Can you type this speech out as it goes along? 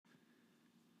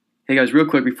Hey guys, real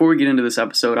quick, before we get into this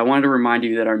episode, I wanted to remind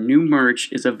you that our new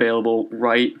merch is available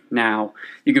right now.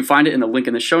 You can find it in the link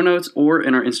in the show notes or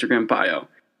in our Instagram bio.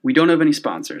 We don't have any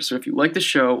sponsors, so if you like the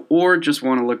show or just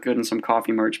want to look good in some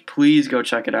coffee merch, please go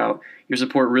check it out. Your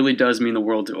support really does mean the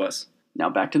world to us. Now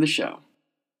back to the show.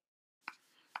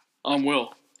 I'm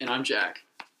Will, And I'm Jack.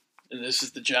 and this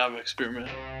is the Java Experiment.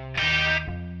 He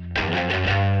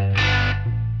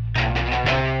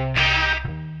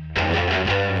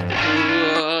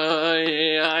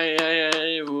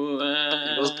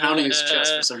was pounding his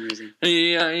chest for some reason.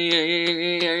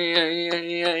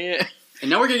 And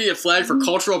now we're going to get flagged for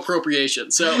cultural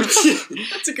appropriation, so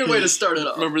that's a good way to start it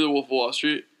off. Remember the Wolf of Wall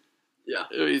Street? Yeah.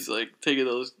 He's like taking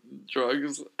those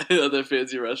drugs at that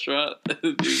fancy restaurant.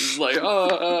 He's just like,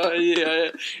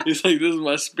 yeah. He's like, this is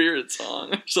my spirit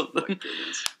song or something. Oh my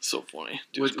goodness. So funny.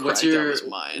 Dude, What's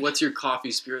your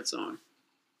coffee spirit song?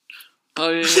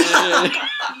 Oh, yeah.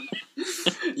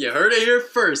 You heard it here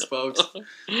first, folks.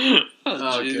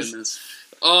 Oh, Goodness.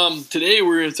 Today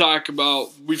we're going to talk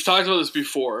about, we've talked about this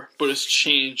before, but it's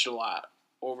changed a lot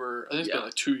over, I think it's been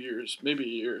like 2 years, maybe a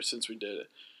year since we did it.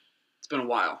 It's been a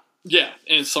while. Yeah,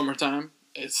 and it's summertime.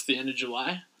 It's the end of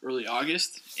July, early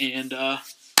August, and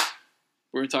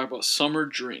we're going to talk about summer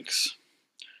drinks.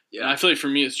 Yeah. And I feel like for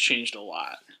me it's changed a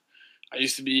lot. I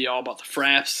used to be all about the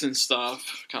fraps and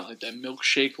stuff, kind of like that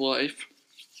milkshake life.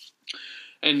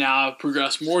 And now I've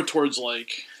progressed more towards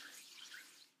like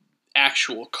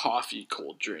actual coffee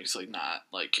cold drinks, like not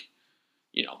like,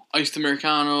 iced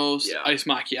Americanos, iced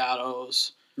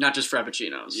macchiatos. Not just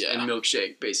frappuccinos and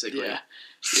milkshake, basically.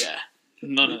 Yeah.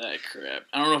 None of that crap.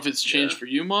 I don't know if it's changed for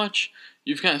you much.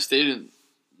 You've kind of stayed in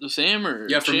the same, or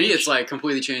yeah. For me, it's like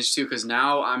completely changed too. Because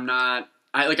now I'm not.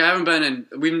 I haven't been in.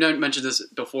 We've mentioned this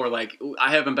before. Like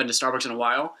I haven't been to Starbucks in a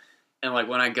while, and like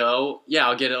when I go,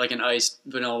 I'll get it like an iced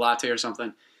vanilla latte or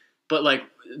something. But like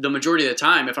the majority of the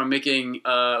time, if I'm making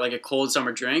like a cold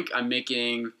summer drink, I'm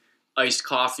making iced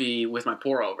coffee with my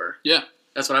pour over. Yeah,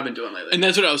 that's what I've been doing lately. And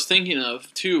that's what I was thinking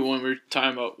of too when we were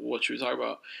talking about what you were talking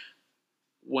about.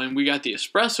 When we got the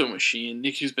espresso machine,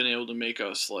 Nikki's been able to make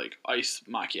us like iced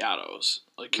macchiatos,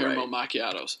 like caramel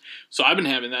macchiatos. So I've been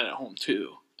having that at home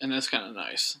too, and that's kind of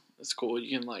nice. That's cool.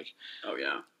 You can like,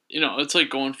 it's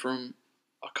like going from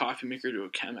a coffee maker to a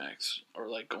Chemex, or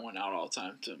like going out all the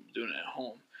time to doing it at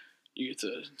home. You get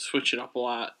to switch it up a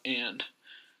lot and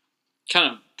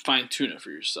kind of fine tune it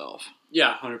for yourself.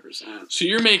 Yeah, 100%. So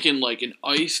you're making like an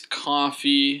iced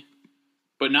coffee.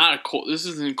 But not a cold. This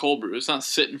isn't cold brew. It's not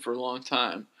sitting for a long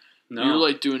time. No, you're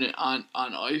like doing it on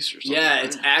ice or something. Yeah, right?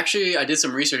 It's actually. I did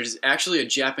some research. It's actually a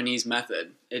Japanese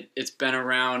method. It's been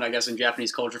around, I guess, in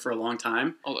Japanese culture for a long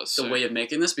time. Oh, that's the sick. way of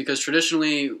making this, because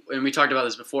traditionally, and we talked about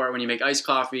this before, when you make iced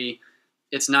coffee,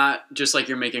 it's not just like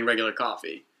you're making regular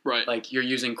coffee. Right. Like you're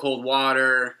using cold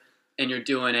water, and you're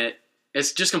doing it.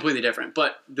 It's just completely different.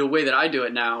 But the way that I do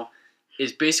it now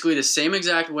is basically the same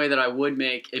exact way that I would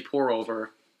make a pour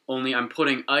over. Only I'm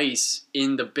putting ice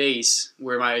in the base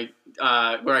where I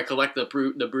collect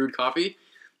the brewed coffee,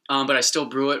 but I still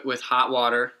brew it with hot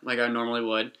water like I normally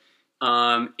would,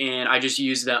 and I just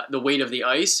use the weight of the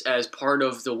ice as part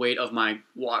of the weight of my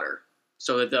water,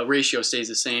 so that the ratio stays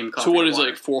the same. So what is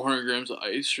like 400 grams of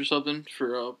ice or something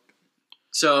for?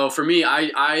 So for me,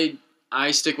 I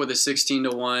stick with a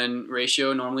 16-to-1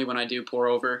 ratio normally when I do pour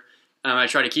over. I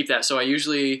try to keep that. So I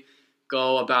usually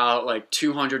go about like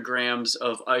 200 grams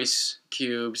of ice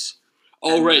cubes.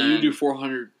 Oh, right. You do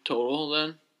 400 total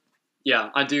then? Yeah,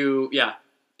 I do. Yeah,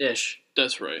 ish.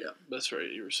 That's right. Yeah. That's right.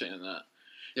 You were saying that.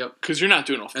 Yep. Because you're not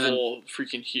doing a full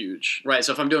freaking huge. Right.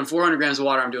 So if I'm doing 400 grams of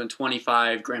water, I'm doing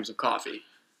 25 grams of coffee.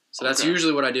 So that's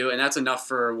usually what I do, and that's enough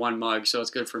for one mug, so it's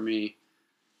good for me.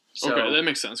 So, okay, that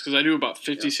makes sense, because I do about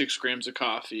 56 grams of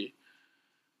coffee.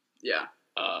 Yeah.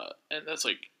 And that's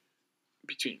like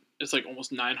it's like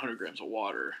almost 900 grams of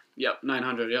water. Yep,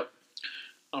 900, yep.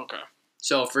 Okay.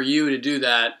 So for you to do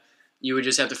that, you would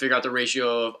just have to figure out the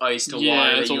ratio of ice to water.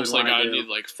 Yeah, it's almost like I need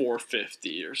like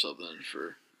 450 or something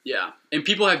for... Yeah, and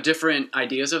people have different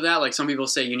ideas of that. Like some people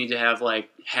say you need to have like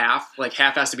half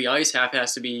has to be ice, half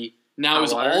has to be now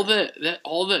is water.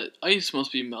 all that ice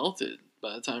must be melted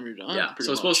by the time you're done. Yeah,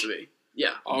 so it's supposed to be.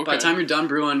 Yeah, okay. By the time you're done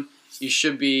brewing, you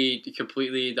should be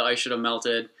completely. The ice should have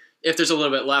melted. If there's a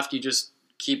little bit left, you just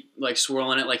keep like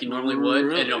swirling it like you normally would,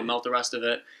 and it'll melt the rest of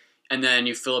it. And then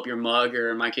you fill up your mug, or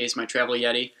in my case, my Travel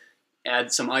Yeti.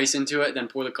 Add some ice into it, then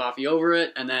pour the coffee over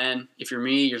it, and then if you're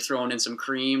me, you're throwing in some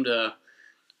cream to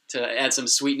add some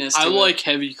sweetness to it. I like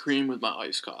heavy cream with my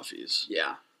iced coffees.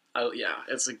 Yeah.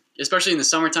 It's like, especially in the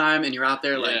summertime and you're out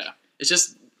there, like, it's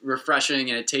just refreshing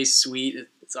and it tastes sweet.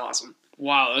 It's awesome.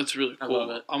 Wow, that's really I cool. love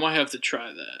it. I might have to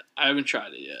try that. I haven't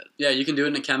tried it yet. Yeah, you can do it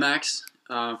in a Chemex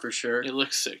for sure. It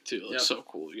looks sick too. It looks so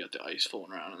cool. You got the ice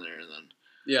flowing around in there, and then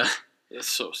Yeah, it's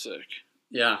so sick.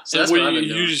 yeah. So And that's what I've been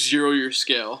you doing. just zero your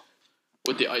scale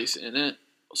with the ice in it,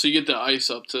 so you get the ice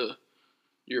up to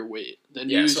your weight. Then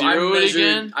you so I zero it measured.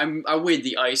 again. I weighed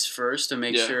the ice first to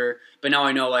make sure, but now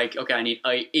I know like okay, I need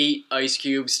 8 ice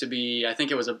cubes to be. I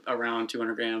think it was around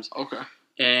 200 grams. Okay.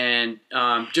 And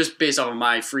just based off of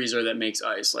my freezer that makes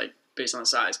ice, like based on the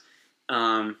size.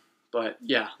 But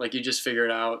yeah, like you just figure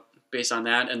it out based on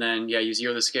that, and then you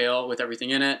zero the scale with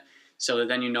everything in it, so that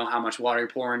then you know how much water you're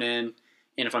pouring in.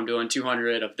 And if I'm doing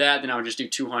 200 of that, then I would just do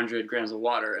 200 grams of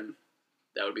water, and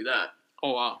that would be that.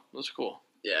 Oh wow, that's cool.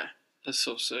 Yeah. That's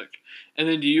so sick. And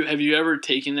then have you ever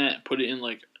taken that and put it in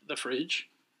like the fridge?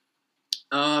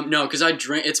 No, because I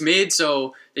drink. It's made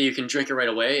so that you can drink it right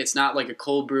away. It's not like a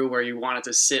cold brew where you want it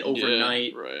to sit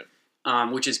overnight,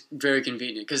 right? Which is very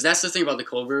convenient. Because that's the thing about the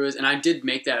cold brew is, and I did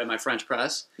make that in my French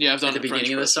press. Yeah, I've done at the beginning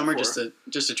French of the summer before.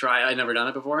 just to try it. I'd never done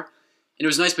it before, and it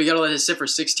was nice. But you gotta let it sit for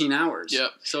 16 hours.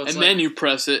 Yep. So it's then you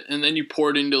press it, and then you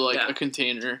pour it into like Yeah. a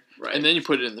container, Right. and then you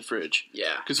put it in the fridge.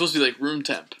 Yeah. Because it's supposed to be like room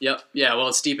temp. Yep. Yeah. Well,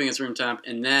 it's steeping its room temp,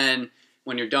 and then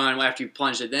when you're done, after you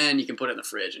plunged it, then you can put it in the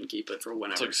fridge and keep it for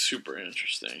whenever. It's like super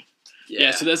interesting. Yeah.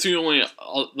 Yeah, so that's the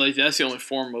only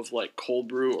form of like cold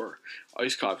brew or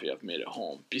iced coffee I've made at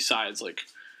home. Besides like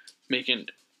making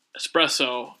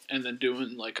espresso and then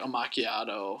doing like a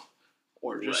macchiato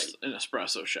or just an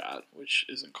espresso shot, which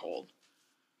isn't cold.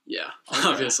 Yeah, Okay.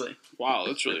 obviously. Wow,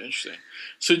 that's really interesting.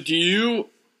 So do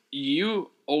you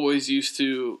always used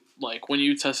to like when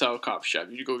you test out a coffee shop,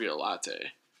 you go get a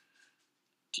latte.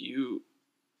 Do you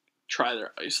try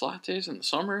their iced lattes in the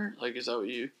summer? Like, is that what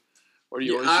you? Or do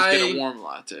you always just get a warm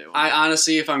latte? I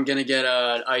honestly, if I'm gonna get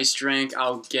an iced drink,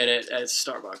 I'll get it at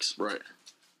Starbucks. Right.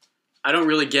 I don't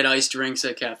really get iced drinks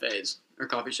at cafes or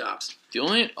coffee shops. The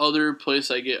only other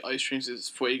place I get iced drinks is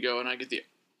Fuego, and I get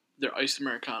their iced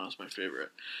Americano is my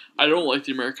favorite. I don't like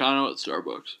the Americano at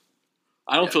Starbucks.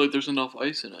 I don't feel like there's enough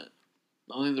ice in it.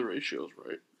 I don't think the ratio is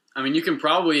right. I mean, you can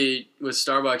probably, with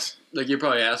Starbucks, like, you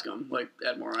probably ask them, like,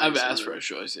 add more ice. I've asked for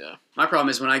extra ice, yeah. My problem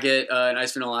is when I get an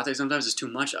iced vanilla latte, sometimes it's too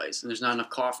much ice, and there's not enough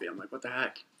coffee. I'm like, what the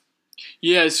heck?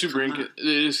 Yeah, it's super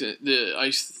the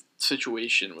ice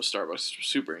situation with Starbucks is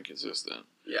super inconsistent.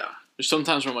 Yeah. There's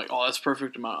sometimes where I'm like, oh, that's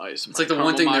perfect amount of ice. It's like the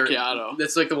one thing macchiato.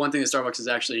 that's like the one thing that Starbucks is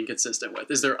actually inconsistent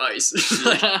with, is their ice.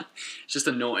 Like, it's just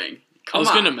annoying. I was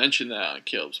going to mention that on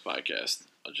Caleb's podcast,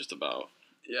 just about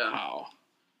how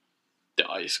the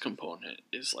ice component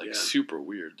is like super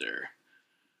weird there.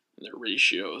 And their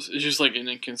ratios. It's just like an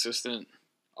inconsistent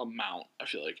amount, I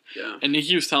feel like. Yeah. And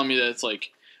Nikki was telling me that it's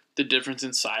like the difference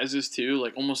in sizes too.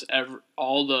 Like almost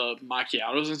all the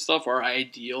macchiatos and stuff are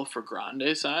ideal for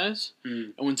grande size.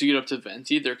 Mm. And once you get up to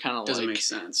venti, they're kind of like make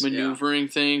sense. maneuvering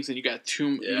things, and you got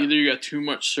either you got too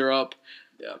much syrup,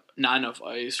 not enough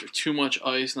ice, or too much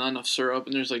ice, not enough syrup,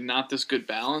 and there's like not this good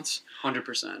balance.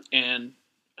 100%. And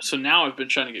so now I've been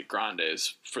trying to get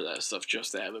grandes for that stuff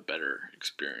just to have a better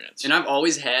experience. And I've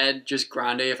always had just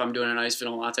grande if I'm doing an iced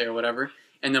vanilla latte or whatever.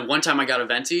 And then one time I got a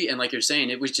venti, and like you're saying,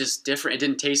 it was just different. It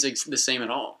didn't taste the same at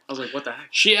all. I was like, what the heck?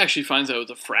 She actually finds out with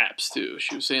the fraps too.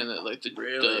 She was saying that like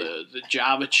the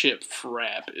Java chip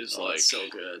frap is like it's so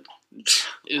good.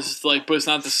 Is like, but it's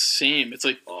not the same. It's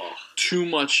like too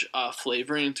much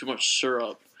flavoring and too much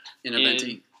syrup in a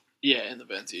venti. Yeah, in the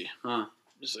venti. Huh?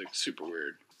 It's like super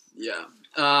weird. Yeah.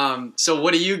 So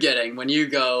what are you getting when you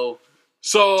go?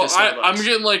 So I'm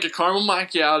getting like a caramel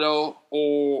macchiato,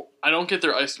 or I don't get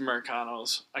their iced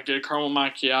Americanos. I get a caramel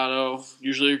macchiato,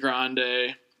 usually a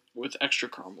grande, with extra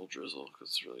caramel drizzle because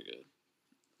it's really good.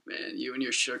 Man, you and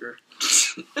your sugar.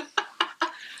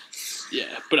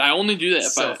 Yeah, but I only do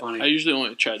that funny. I usually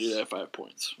only try to do that if I have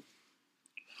points.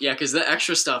 Yeah, because the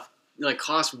extra stuff like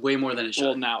costs way more than it should.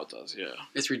 Well, now it does. Yeah,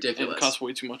 it's ridiculous. And it costs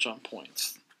way too much on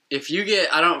points. If you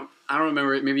get, I don't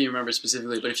remember. Maybe you remember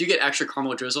specifically, but if you get extra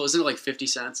caramel drizzle, isn't it like 50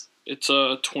 cents? It's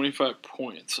 25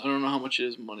 points. I don't know how much it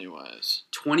is money wise.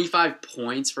 25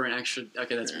 points for an extra.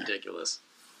 Okay, that's ridiculous.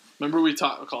 Remember we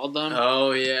called them?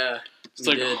 Oh yeah, it's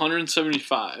like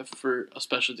 175 for a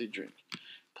specialty drink,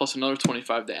 plus another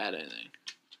 25 to add anything.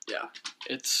 Yeah,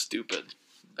 it's stupid.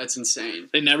 That's insane.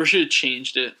 They never should have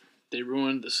changed it. They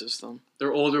ruined the system.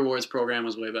 Their old rewards program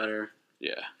was way better.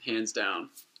 Yeah, hands down.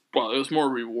 Well, it was more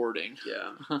rewarding.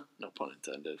 Yeah. No pun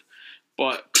intended.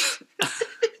 But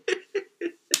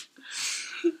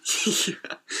yeah.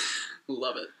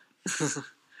 Love it.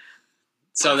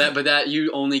 So that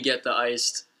you only get the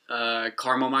iced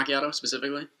caramel macchiato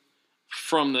specifically?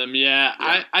 From them, yeah.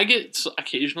 I get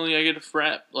occasionally I get a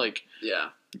frap, like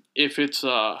if it's You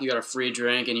got a free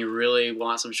drink and you really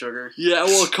want some sugar. yeah,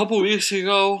 well, a couple weeks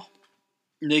ago,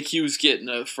 Nicky was getting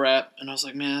a frap, and I was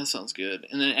like, man, that sounds good.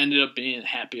 And then it ended up being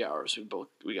happy hour, so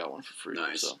we got one for free.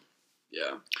 Nice. So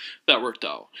Yeah. that worked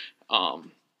out.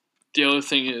 The other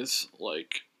thing is,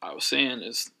 like I was saying,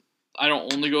 is I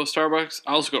don't only go to Starbucks.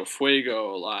 I also go to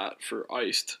Fuego a lot for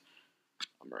iced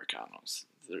Americanos.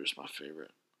 There's my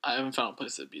favorite. I haven't found a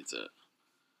place that beats it.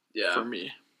 Yeah. For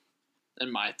me.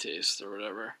 And my taste or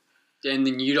whatever. And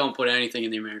then you don't put anything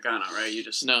in the Americano, right? You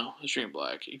just No, I drink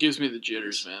black. It gives me the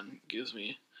jitters, man. It gives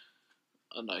me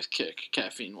a nice kick,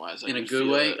 caffeine wise. in a good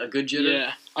way, a good jitter.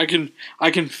 Yeah, I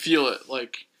can feel it.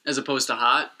 Like As opposed to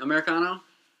hot Americano,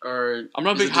 or I'm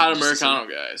not a is big it hot just the same?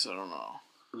 Americano guy, so I don't know.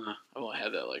 Uh, I've only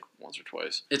had that like once or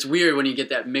twice. It's weird when you get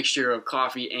that mixture of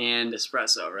coffee and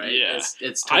espresso, right? Yeah.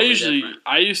 It's totally different.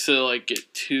 I used to like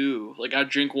get two. Like I'd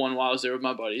drink one while I was there with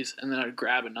my buddies, and then I'd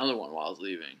grab another one while I was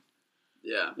leaving.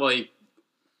 Yeah. Well,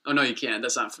 oh no, you can't.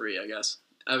 That's not free, I guess.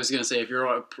 I was gonna say if you're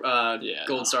a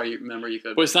Gold Star member, you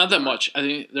could. But it's not that much. I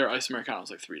think their iced Americano is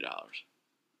like $3.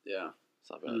 Yeah. It's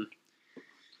not bad. Mm.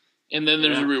 And then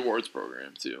there's Yeah. a rewards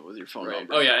program too with your phone Right.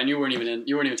 number. Oh yeah, and you weren't even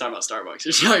talking about Starbucks.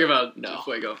 You're talking about No.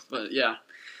 Fuego. But yeah.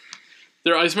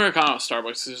 Their iced Americano at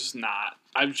Starbucks is just not.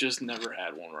 I've just never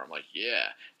had one where I'm like, yeah,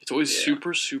 it's always Yeah.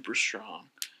 super, super strong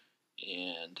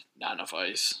and not enough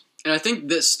ice. And I think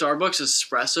that Starbucks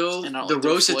espresso, And I the like the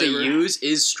roast that they flavor. use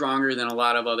is stronger than a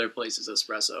lot of other places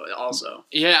espresso. Also,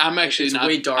 Yeah, I'm actually It's not.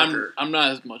 way darker. I'm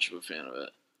not as much of a fan of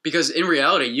it. because in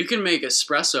reality, you can make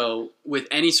espresso with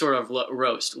any sort of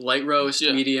roast, light roast,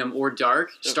 Yeah. medium, or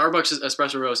dark. Yep. Starbucks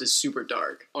espresso roast is super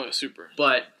dark, Oh, yeah, super.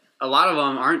 but a lot of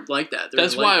them aren't like that. They're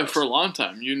That's light why roast. for a long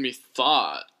time you and me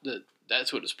thought that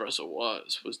that's what espresso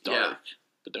was dark. Yeah.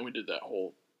 But then we did that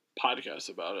whole podcast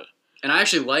about it. And I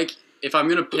actually like, if I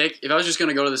was just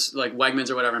gonna go to this like Wegmans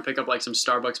or whatever and pick up like some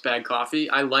Starbucks bag coffee,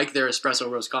 I like their espresso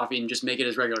roast coffee and just make it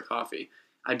as regular coffee.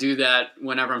 I do that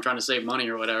whenever I'm trying to save money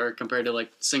or whatever, compared to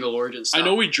like single origin stuff. I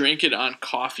know we drank it on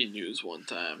Coffee News one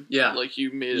time. Yeah. Like you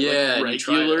made it yeah, like and you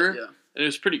tried it, regular, yeah. and it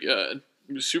was pretty good.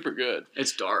 It was super good,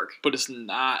 It's dark. but it's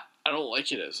not. I don't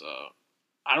like it as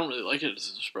I don't really like it as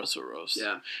an espresso roast.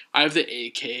 Yeah. I have the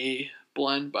AK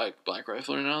blend by Black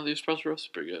Rifler now. The espresso roast is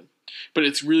pretty good, but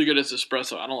it's really good as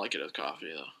espresso. I don't like it as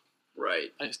coffee though.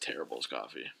 Right. I think it's terrible as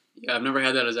coffee. Yeah, I've never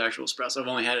had that as actual espresso. I've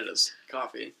only had it as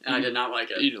coffee, and I did not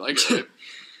like it. You didn't like it, right?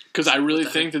 Because I really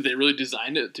What the think that they really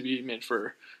designed it to be made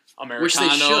for Which they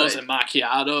Americanos should. and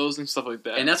macchiatos and stuff like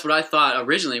that. And that's what I thought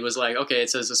originally was like, okay, it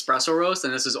says espresso roast,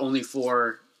 and this is only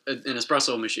for an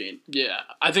espresso machine. yeah,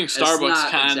 I think It's Starbucks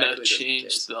not kind of exactly the case.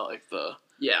 changed the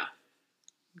Yeah.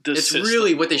 the It's system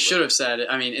really a what they little should bit. have said.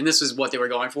 I mean, and this is what they were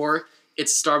going for.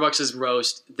 It's Starbucks'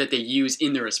 roast that they use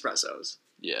in their espressos.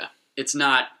 Yeah, It's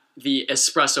not the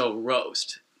espresso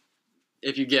roast,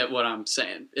 if you get what I'm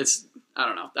saying. I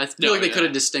don't know. I feel No, like they yeah. could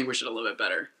have distinguished it a little bit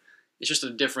better. It's just a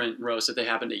different roast that they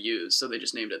happen to use, so they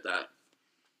just named it that.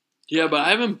 yeah, but I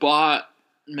haven't bought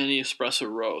many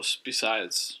espresso roasts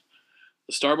besides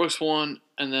the Starbucks one,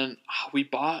 and then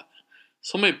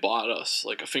somebody bought us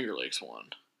like a Finger Lakes one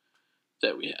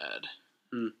that we had,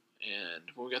 Hmm. and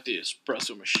when we got the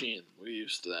espresso machine, we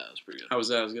used that. It was pretty good. How was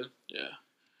that? It was good. Yeah.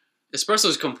 Espresso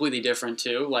is completely different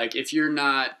too. Like if you're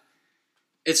not,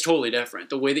 it's totally different.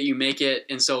 The way that you make it,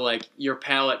 and so like your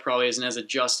palate probably isn't as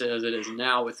adjusted as it is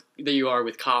now that you are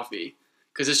with coffee,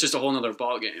 because it's just a whole nother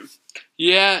ball game.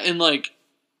 Yeah, and like,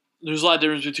 there's a lot of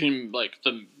difference between like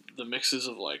the mixes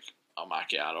of like a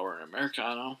macchiato or an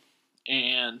americano,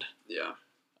 and Yeah.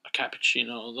 a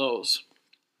cappuccino, those,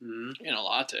 hmm and a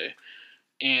latte,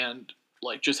 and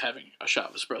like just having a shot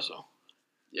of espresso,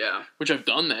 Yeah. which I've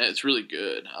done that. It's really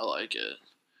good. I like it.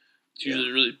 It's Yeah.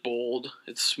 usually really bold.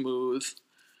 It's smooth.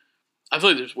 I feel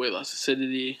like there's way less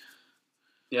acidity.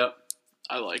 Yep.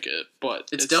 I like it, but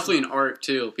It's definitely an art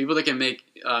too. People that can make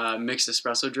mixed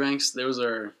espresso drinks,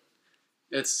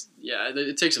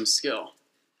 it takes some skill.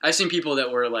 I've seen people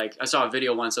that were like, I saw a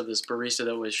video once of this barista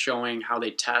that was showing how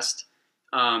they test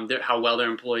how well their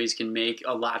employees can make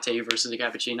a latte versus a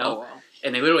cappuccino. Oh wow.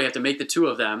 And they literally have to make the two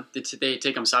of them. They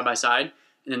take them side by side,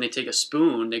 and then they take a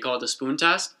spoon. They call it the spoon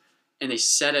test, and they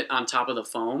set it on top of the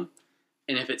foam.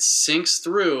 And if it sinks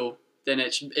through, then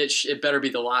it better be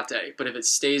the latte. But if it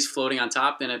stays floating on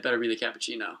top, then it better be the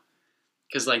cappuccino.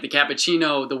 Because like the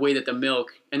cappuccino, the way that the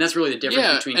milk, and that's really the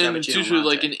difference between and cappuccino it's and usually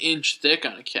latte. like an inch thick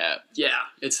on a cap. Yeah,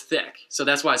 it's thick. So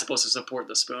that's why it's supposed to support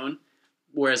the spoon.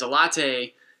 Whereas a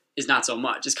latte is not so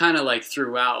much. It's kind of like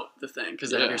throughout the thing because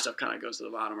the Yeah. heavier stuff kind of goes to the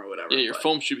bottom or whatever. Yeah, your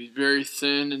foam should be very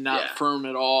thin and not Yeah. firm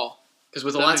at all. Because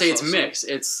with a That latte, makes it's a lot of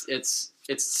mixed. It's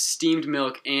it's steamed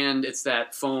milk and it's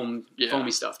that foamy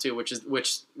stuff too, which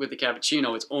with the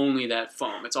cappuccino it's only that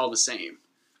foam. It's all the same.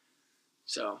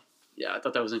 So yeah, I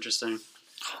thought that was interesting.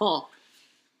 Huh.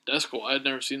 That's cool. I had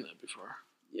never seen that before.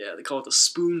 Yeah, they call it the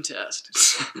spoon test.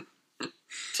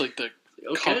 It's like the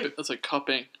it's like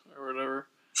cupping or whatever.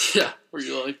 Yeah. Where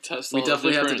you like test. We all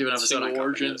definitely the have to do an episode on single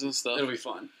origins and stuff. It'll be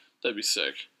fun. That'd be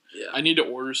sick. Yeah. I need to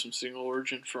order some single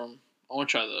origin from. I want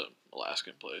to try the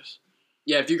Alaskan place.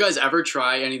 Yeah, if you guys ever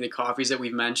try any of the coffees that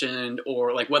we've mentioned,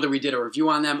 or like whether we did a review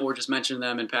on them or just mentioned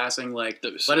them in passing, like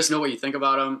let us know what you think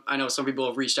about them. I know some people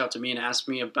have reached out to me and asked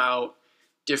me about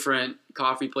different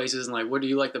coffee places and like, what do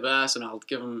you like the best? And I'll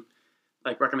give them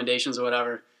like recommendations or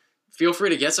whatever. Feel free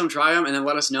to get some, try them, and then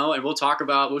let us know, and we'll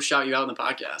shout you out in the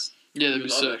podcast. Yeah, that'd be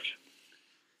sick.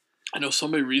 I know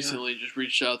somebody recently just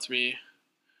reached out to me,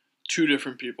 2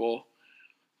 different people.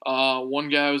 One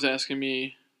guy was asking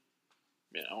me,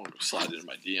 man, I want to slide into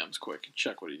my DMs quick and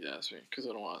check what he asked me because I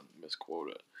don't want to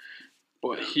misquote it.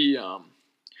 But he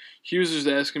was just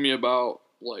asking me about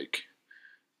like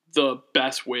the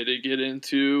best way to get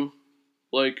into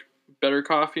like better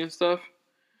coffee and stuff.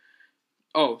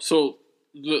 Oh, so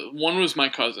the one was my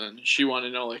cousin. She wanted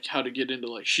to know like how to get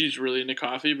into like she's really into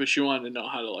coffee, but she wanted to know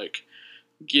how to like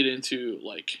get into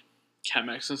like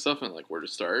Chemex and stuff and like where to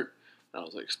start. And I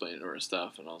was like explaining to her and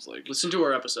stuff, and I was like, listen to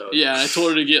our episode. Yeah, I told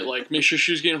her to get like make sure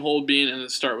she was getting whole bean and then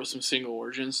start with some single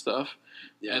origin stuff.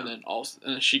 Yeah. And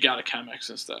then she got a Chemex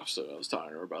and stuff, so I was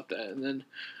talking to her about that. And then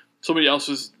somebody else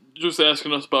was just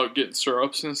asking us about getting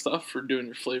syrups and stuff for doing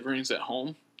your flavorings at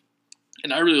home.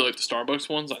 And I really like the Starbucks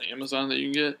ones on Amazon that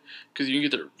you can get because you can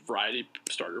get their variety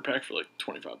starter pack for like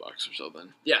 $25 or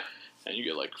something. Yeah. And you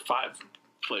get like 5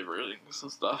 flavorings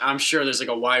and stuff. I'm sure there's like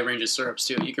a wide range of syrups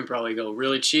too. You can probably go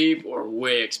really cheap or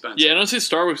way expensive. Yeah, and I'd say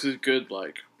Starbucks is good,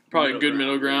 like probably good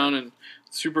middle ground and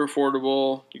super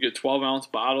affordable. You get 12-ounce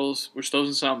bottles, which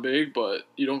doesn't sound big, but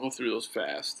you don't go through those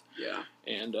fast. Yeah.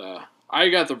 And I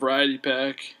got the variety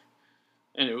pack,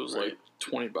 and it was like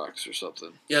 $20 or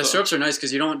something. Yeah, syrups are nice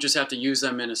because you don't just have to use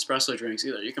them in espresso drinks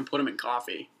either. You can put them in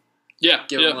coffee. Yeah.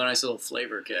 Give them a nice little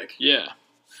flavor kick. Yeah.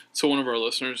 So one of our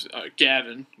listeners,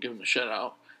 Gavin, give him a shout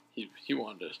out. He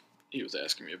was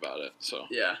asking me about it. So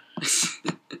yeah,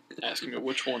 asking me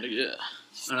which one to get.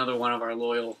 Another one of our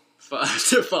loyal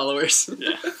followers.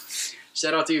 Yeah.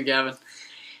 Shout out to you, Gavin.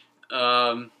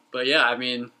 But yeah, I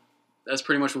mean, that's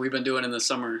pretty much what we've been doing in the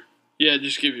summer. Yeah,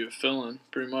 just give you a fill-in,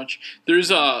 pretty much.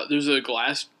 There's a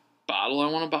glass bottle I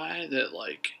want to buy that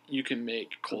like you can make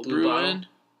cold brew in.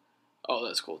 Oh,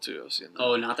 that's cool too. I've seen that.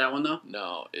 Oh, not that one though?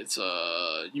 No, it's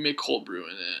you make cold brew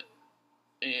in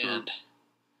it, and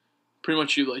pretty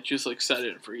much you like just like set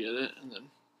it and forget it, and then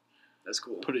that's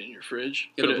cool. Put it in your fridge.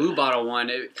 Yeah, the blue bottle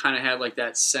one, it kind of had like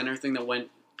that center thing that went.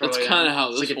 That's kind of how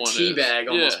this one is. It's like a tea bag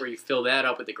almost, where you fill that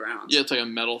up at the grounds. Yeah, it's like a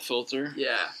metal filter.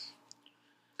 Yeah,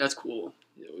 that's cool.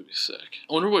 Yeah, it would be sick.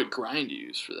 I wonder what grind you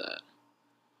use for that.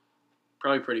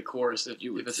 Probably pretty coarse,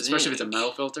 especially if it's a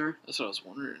metal filter. That's what I was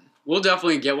wondering. We'll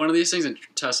definitely get one of these things and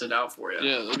test it out for you.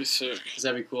 Yeah, that'd be sick. Because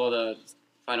that'd be cool to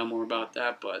find out more about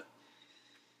that. But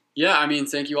yeah, I mean,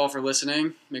 thank you all for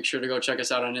listening. Make sure to go check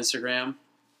us out on Instagram.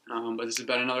 But this has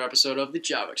been another episode of The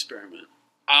Job Experiment.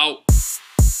 Out.